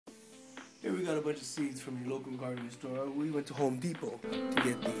Here we got a bunch of seeds from your local gardening store. We went to Home Depot to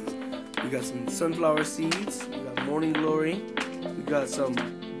get these. We got some sunflower seeds, we got morning glory, we got some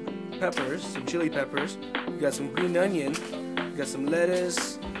peppers, some chili peppers, we got some green onion, we got some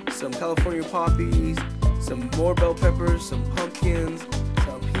lettuce, some California poppies, some more bell peppers, some pumpkins,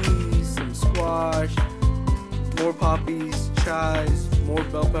 some peas, some squash, more poppies, chives, more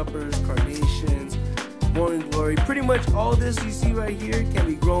bell peppers, carnations, morning glory. Pretty much all this you see right here can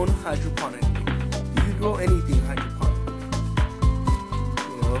be grown hydroponically. You can grow anything hydroponically.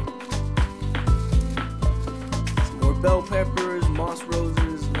 You know, some more bell peppers, moss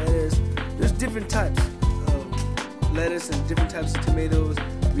roses, lettuce. There's different types of lettuce and different types of tomatoes.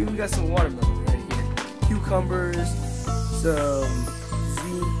 We even got some watermelon right here, cucumbers, some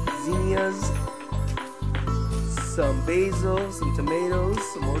zinnias, some basil, some tomatoes,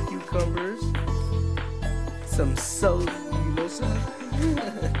 some more cucumbers, some cellulosa,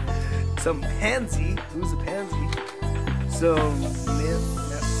 some pansy, who's a pansy, some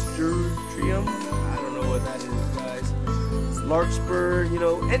nasturtium, I don't know what that is, guys, it's larkspur, you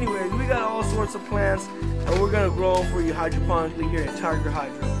know. Anyways, we got all sorts of plants, and we're gonna grow them for you hydroponically here at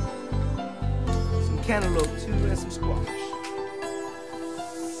TigerHydro. Some cantaloupe too, and some squash.